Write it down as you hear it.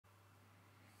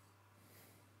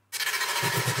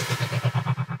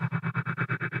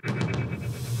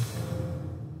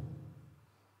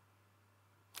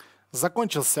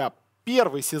Закончился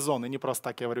первый сезон, и не просто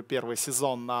так я говорю, первый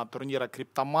сезон на турнире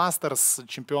Crypto Masters.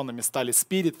 Чемпионами стали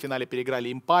Spirit, в финале переиграли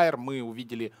Empire. Мы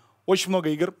увидели очень много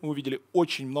игр, мы увидели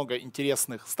очень много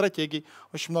интересных стратегий,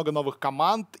 очень много новых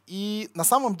команд. И на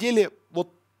самом деле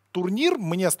вот турнир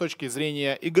мне с точки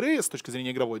зрения игры, с точки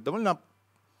зрения игровой, довольно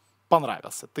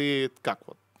понравился. Ты как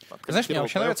вот? Знаешь, мне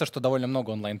вообще нравится, что довольно много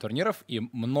онлайн-турниров и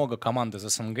много команд из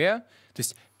СНГ. То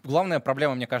есть главная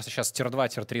проблема, мне кажется, сейчас тир-2,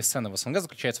 тир-3 сцены в СНГ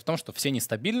заключается в том, что все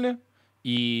нестабильны,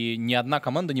 и ни одна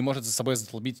команда не может за собой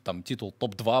затолбить там титул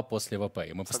топ-2 после ВП.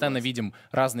 И мы постоянно видим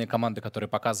разные команды, которые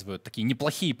показывают такие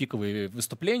неплохие пиковые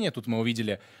выступления. Тут мы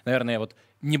увидели, наверное, вот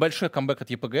небольшой камбэк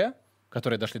от ЕПГ,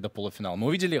 которые дошли до полуфинала. Мы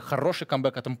увидели хороший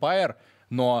камбэк от Empire,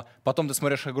 но потом ты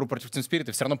смотришь игру против Team Spirit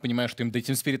и все равно понимаешь, что им до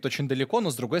Team Spirit очень далеко,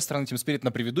 но с другой стороны Team Spirit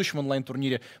на предыдущем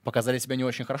онлайн-турнире показали себя не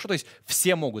очень хорошо. То есть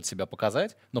все могут себя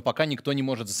показать, но пока никто не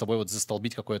может за собой вот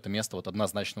застолбить какое-то место вот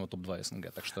однозначного топ-2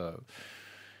 СНГ. Так что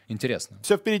интересно.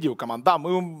 Все впереди у команд. Да,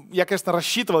 я, конечно,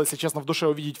 рассчитывал, если честно, в душе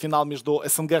увидеть финал между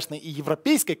СНГшной и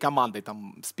европейской командой,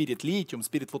 там, Spirit Lithium,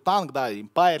 Spirit Wutang, да,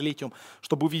 Empire Lithium,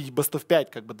 чтобы увидеть Best of 5,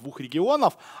 как бы, двух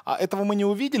регионов. Этого мы не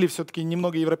увидели, все-таки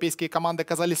немного европейские команды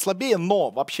оказались слабее, но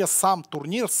вообще сам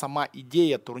турнир, сама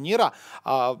идея турнира,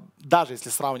 даже если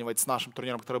сравнивать с нашим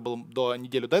турниром, который был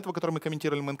неделю до этого, который мы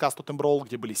комментировали, Мэнкаст, Totem Brawl,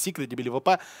 где были Secret, где были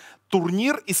ВП,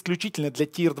 турнир исключительно для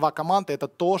тир-2 команды, это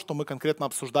то, что мы конкретно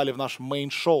обсуждали в нашем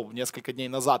мейн-шоу несколько дней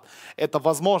назад. Это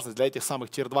возможность для этих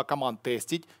самых тир-2 команд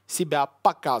тестить себя,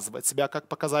 показывать себя, как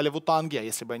показали в Утанге. А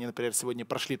если бы они, например, сегодня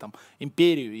прошли там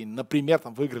Империю и, например,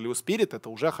 там выиграли у Spirit, это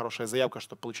уже хорошая заявка,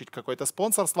 чтобы получить какое-то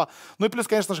спонсорство. Ну и плюс,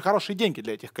 конечно же, хорошие деньги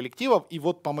для этих коллективов. И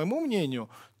вот, по моему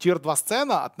мнению, тир-2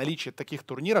 сцена от наличия таких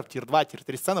турниров, тир-2,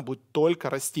 тир-3 сцена будет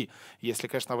только расти. Если,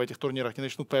 конечно, в этих турнирах не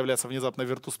начнут появляться внезапно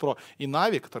Virtus.pro и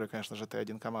Na'Vi, которые, конечно же,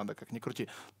 Т1 команда, как ни крути,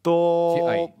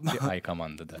 то... TI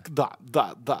команда, да.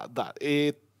 Да.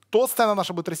 И то сцена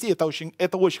наша будет расти, это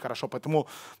очень хорошо, поэтому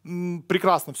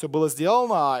прекрасно все было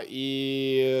сделано,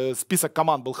 и список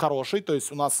команд был хороший, то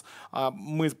есть у нас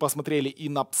мы посмотрели и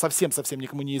на совсем-совсем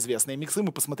никому неизвестные миксы,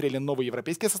 мы посмотрели на новые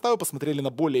европейские составы, посмотрели на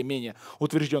более-менее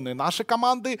утвержденные наши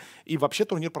команды, и вообще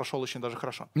турнир прошел очень даже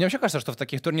хорошо. Мне вообще кажется, что в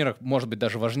таких турнирах может быть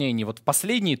даже важнее не вот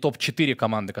последние топ-4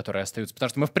 команды, которые остаются, потому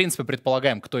что мы в принципе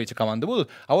предполагаем, кто эти команды будут,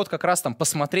 а вот как раз там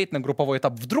посмотреть на групповой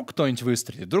этап, вдруг кто-нибудь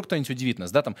выстрелит, вдруг кто-нибудь удивит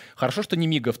нас, да, там хорошо, что не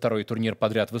Мига второй турнир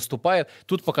подряд выступает,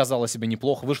 тут показала себя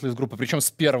неплохо, вышла из группы, причем с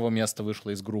первого места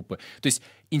вышла из группы. То есть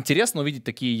интересно увидеть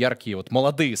такие яркие вот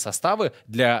молодые составы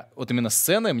для вот именно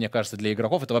сцены, мне кажется, для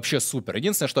игроков это вообще супер.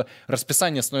 Единственное, что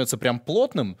расписание становится прям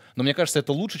плотным, но мне кажется,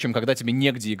 это лучше, чем когда тебе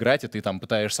негде играть, и ты там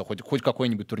пытаешься хоть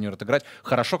какой-нибудь турнир отыграть.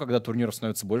 Хорошо, когда турниров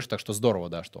становится больше, так что здорово,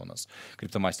 да, что у нас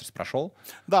Crypto Masters прошел.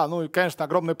 Да, ну и, конечно,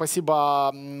 огромное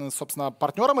спасибо, собственно,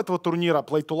 партнерам этого турнира,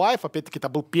 Play to Life. Опять-таки, это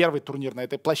был первый турнир на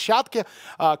этой площадке.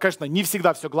 Конечно, не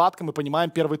всегда все гладко, мы понимаем,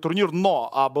 первый турнир,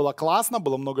 но было классно,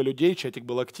 было много людей, чатик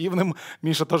был активным.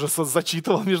 Миша тоже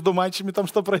зачитывал между матчами там,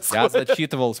 что происходит. Я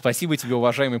зачитывал. Спасибо тебе,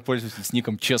 уважаемый пользователь с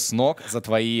ником Чеснок, за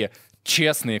твои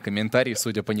честные комментарии,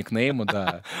 судя по никнейму,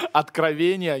 да.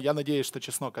 Откровения. Я надеюсь, что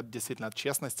чеснок действительно от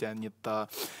честности, а не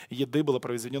от еды было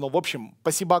произведено. В общем,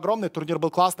 спасибо огромное. Турнир был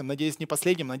классным. Надеюсь, не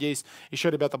последним. Надеюсь, еще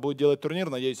ребята будут делать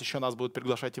турнир. Надеюсь, еще нас будут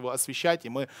приглашать его освещать. И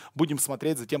мы будем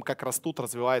смотреть за тем, как растут,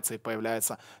 развиваются и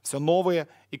появляются все новые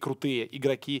и крутые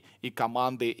игроки и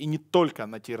команды. И не только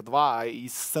на тир-2, а и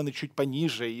сцены чуть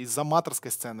пониже, и из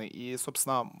аматорской сцены. И,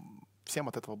 собственно, всем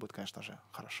от этого будет, конечно же,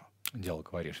 хорошо. Дело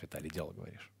говоришь, Виталий, дело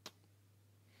говоришь.